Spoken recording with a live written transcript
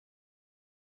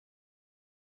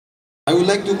I would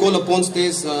like to call upon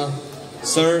stage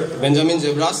Sir.BENJAMIN,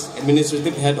 JEBARAJ,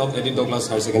 Administrative Head of Edith Douglas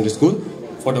Higher Secondary School,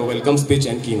 for the welcome speech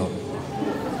and keynote.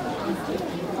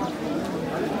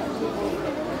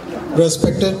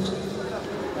 Respected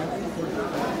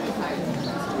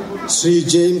Sri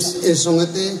James A.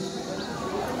 Songate,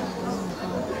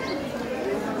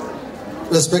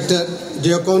 respected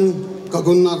Diakon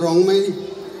Kaguna Rongmei,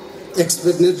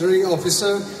 Explanatory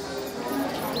Officer,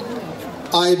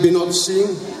 I. Binod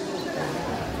Singh,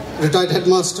 retired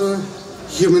Headmaster,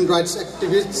 Human Rights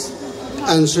Activist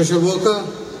and Social Worker,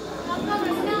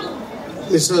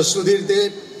 Mr. Sudhir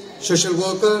Dev, Social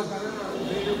Worker,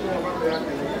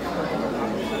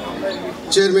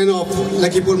 Chairman of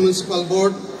Lakhipur Municipal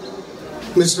Board,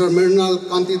 Mr. Mrinal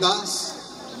Kanti Das,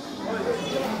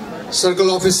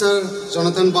 Circle Officer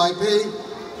Jonathan Baipe,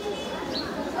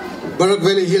 Barak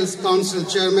Valley Hills Council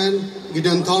Chairman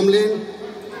Gideon Thomlin,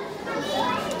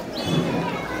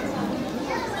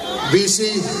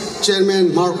 BC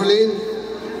Chairman Marcolin,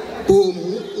 Pu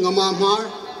Ngamamar,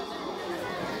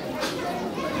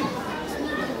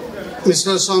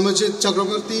 Mr. Somajit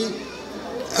Chakraborty,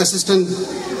 Assistant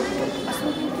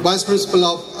Vice Principal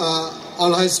of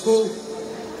All High School,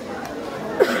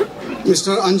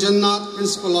 Mr. Anjan Nath,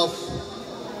 Principal of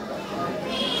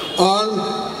All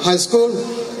High School,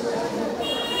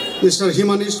 Mr.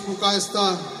 Himanish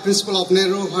Pukayasta, Principal of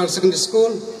Nehru Higher Secondary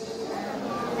School,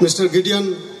 Mr.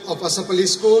 Gideon of Asapali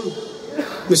School,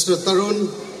 Mr. Tarun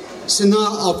Sinha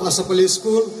of Asapali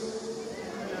School,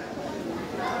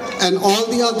 and all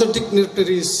the other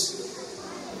dignitaries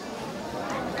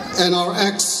and our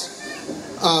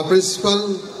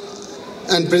ex-principal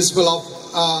and principal of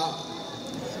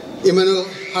Emmanuel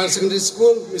Higher Secondary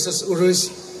School, Mrs.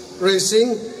 Ray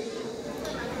Singh,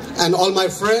 and all my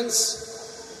friends,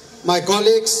 my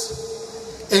colleagues,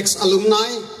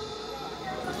 ex-alumni,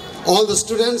 all the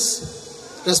students,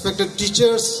 respected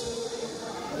teachers,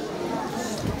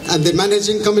 and the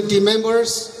managing committee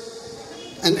members,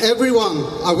 and everyone.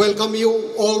 I welcome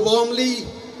you all warmly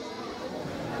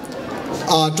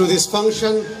to this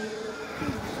function.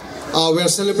 We are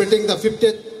celebrating the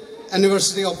 50th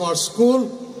anniversary of our school.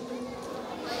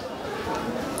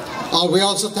 We are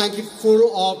also thankful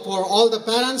for all the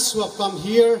parents who have come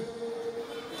here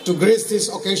to grace this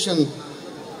occasion.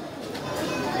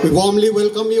 We warmly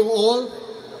welcome you all.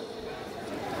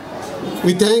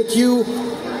 We thank you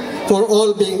for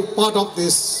all being part of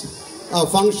this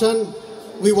function.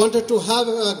 We wanted to have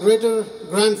a greater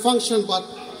grand function, but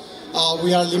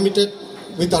we are limited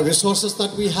with the resources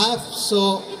that we have.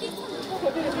 So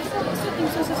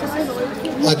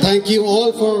I thank you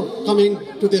all for coming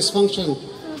to this function.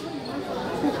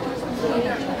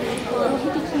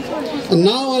 And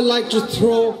now I'd like to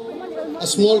throw a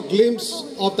small glimpse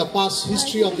of the past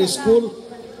history of this school.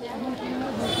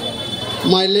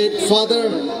 My late father,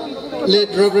 late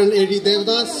Reverend Edith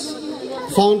Devdas,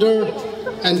 founder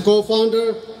and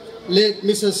co-founder, late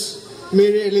Mrs.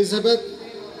 Mary Elizabeth,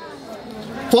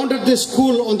 founded this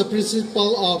school on the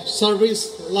principle of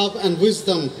service, love and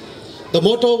wisdom. The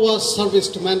motto was service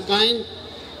to mankind,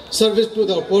 service to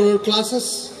the poorer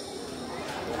classes,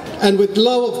 and with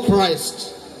love of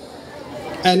Christ.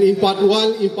 And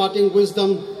while imparting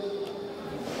wisdom,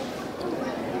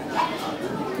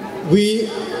 we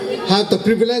have the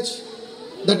privilege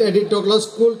that Edith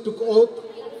Douglas School took oath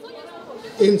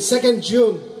in 2nd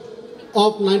June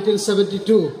of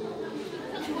 1972.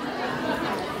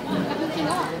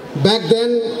 Back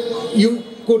then, you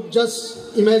could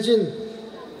just imagine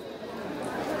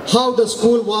how the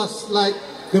school was like.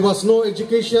 There was no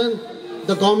education,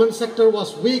 the government sector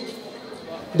was weak,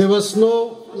 there was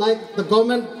no, like the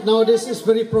government nowadays is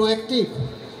very proactive.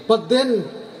 But then,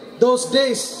 those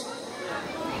days,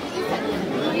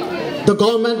 the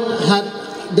government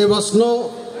there was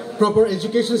no proper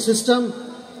education system,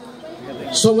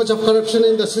 so much of corruption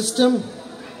in the system.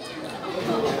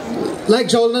 Like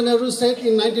Jawaharlal Nehru said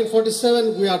in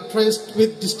 1947, we are traced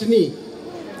with destiny.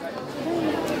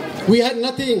 We had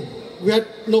nothing, we had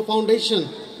no foundation.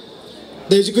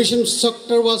 The education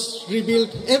sector was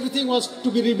rebuilt, everything was to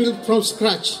be rebuilt from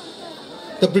scratch.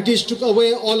 The British took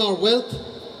away all our wealth.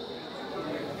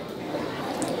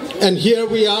 And here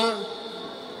we are.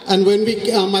 And when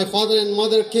my father and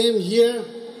mother came here,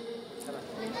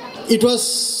 it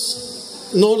was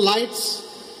no lights,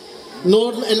 no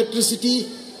electricity.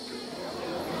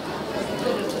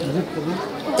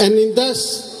 And in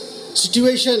this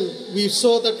situation, we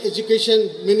saw that education,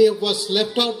 many of us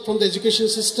left out from the education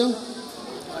system.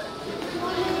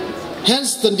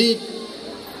 Hence the need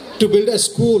to build a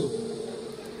school.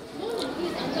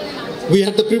 We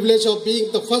had the privilege of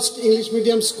being the first English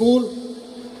medium school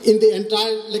in the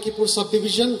entire Lakipur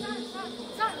subdivision.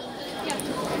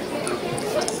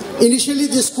 Initially,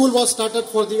 the school was started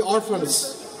for the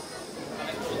orphans,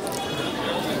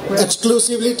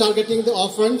 exclusively targeting the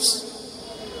orphans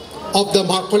of the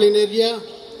Marcolin area,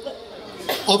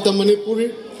 of the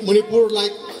Manipur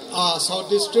like South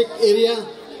District area,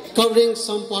 covering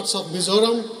some parts of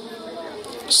Mizoram.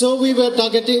 So we were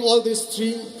targeting all these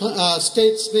three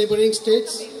states, neighboring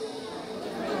states.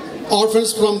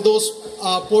 Orphans from those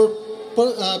poor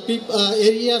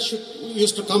areas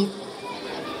used to come,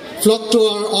 flock to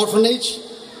our orphanage.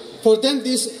 For them,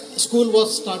 this school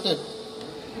was started.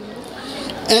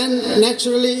 And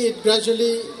naturally, it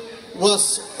gradually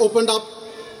was opened up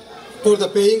for the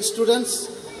paying students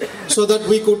so that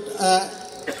we could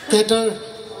cater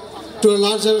to a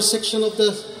larger section of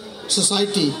the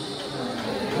society.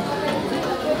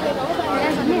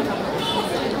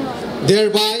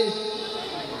 Thereby,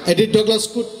 Edith Douglas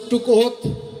took oath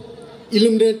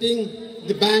illuminating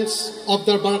the banks of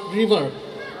the Barak River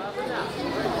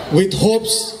with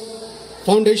hopes,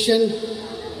 foundation,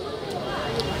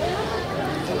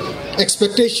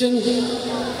 expectation,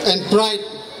 and pride,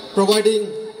 providing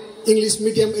English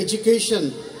medium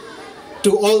education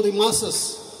to all the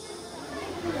masses.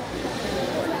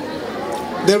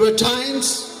 There were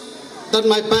times that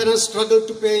my parents struggled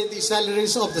to pay the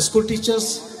salaries of the school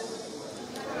teachers.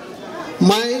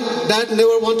 My dad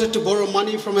never wanted to borrow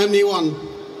money from anyone.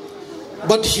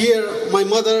 But here, my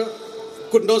mother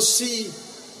could not see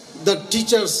that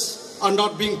teachers are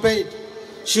not being paid.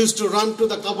 She used to run to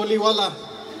the Kabaliwala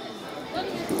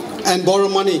and borrow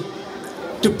money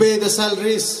to pay the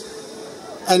salaries.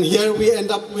 And here we end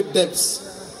up with debts.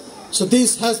 So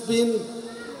this has been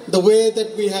the way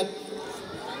that we had,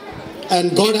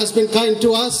 and God has been kind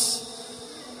to us.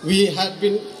 We had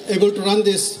been able to run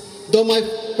this. Though my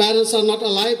parents are not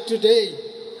alive today,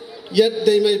 yet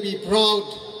they may be proud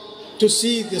to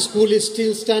see the school is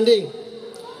still standing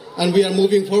and we are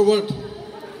moving forward.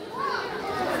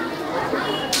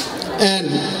 And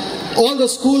all the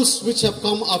schools which have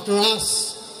come after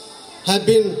us have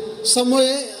been some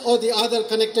way or the other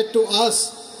connected to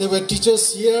us. There were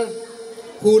teachers here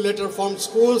who later formed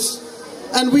schools,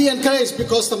 and we encourage,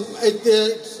 because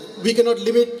we cannot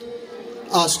limit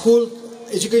school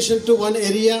education to one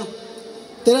area.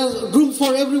 There is room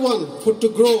for everyone to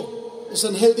grow. It's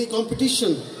a healthy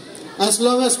competition. As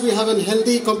long as we have a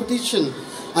healthy competition,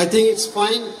 I think it's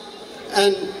fine.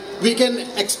 And we can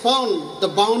expound the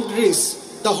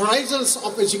boundaries, the horizons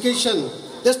of education.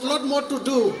 There's a lot more to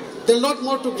do. There's a lot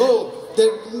more to go.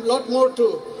 There's a lot more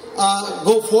to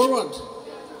go forward.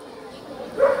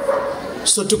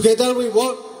 So together we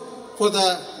work for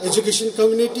the education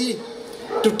community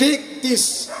to take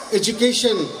this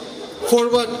education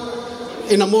forward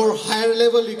in a more higher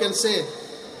level, you can say.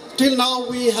 Till now,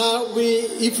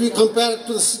 if we compare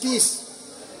to the cities,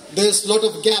 there's a lot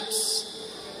of gaps.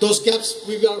 Those gaps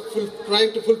we are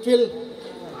trying to fulfill.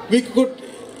 We could,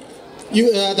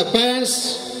 the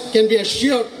parents can be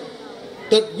assured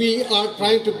that we are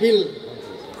trying to build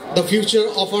the future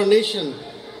of our nation.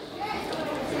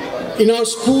 In our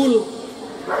school,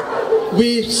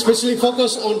 we especially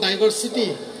focus on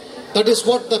diversity. That is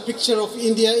what the picture of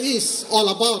India is all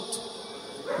about.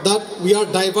 That we are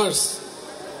diverse.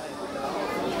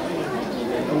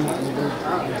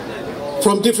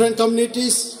 From different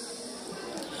communities,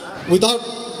 without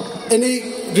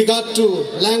any regard to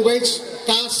language,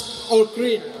 caste or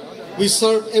creed, we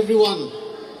serve everyone.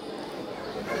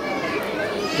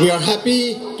 We are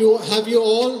happy to have you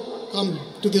all come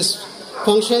to this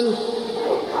function.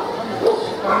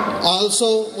 I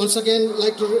also once again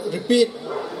like to repeat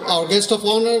our guest of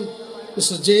honor,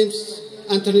 Mr. James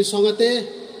Anthony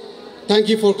Songate. Thank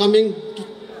you for coming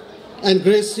and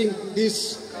gracing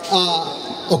this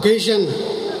occasion.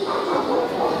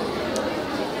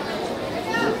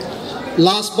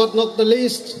 Last but not the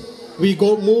least, we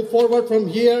move forward from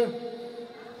here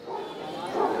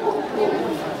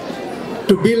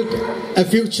to build a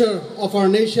future of our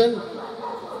nation,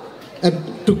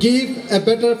 and to give a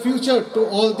better future to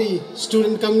all the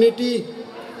student community.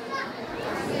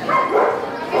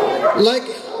 Like,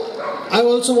 I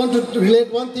also want to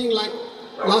relate one thing, like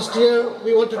last year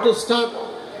we wanted to start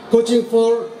coaching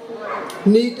for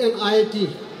NEET and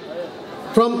IIT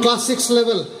from class 6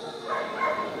 level.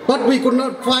 But we could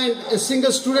not find a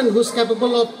single student who's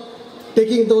capable of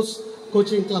taking those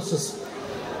coaching classes.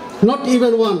 Not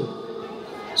even one.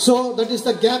 So that is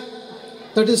the gap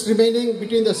that is remaining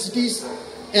between the cities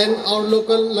and our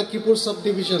local Lakipur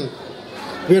subdivision.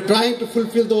 We are trying to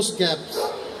fulfill those gaps.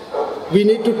 We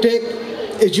need to take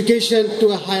education to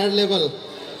a higher level.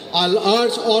 I'll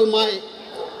urge all my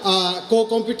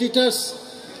co-competitors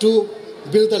to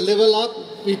build the level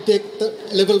up. We take the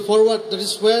level forward. That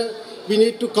is where we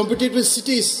need to compete with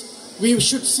cities. We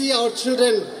should see our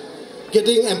children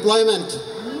getting employment.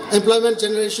 Employment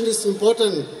generation is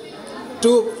important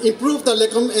to improve the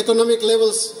economic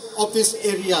levels of this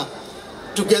area.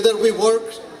 Together we work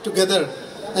together,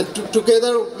 and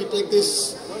together we take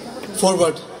this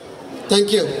forward.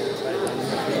 Thank you.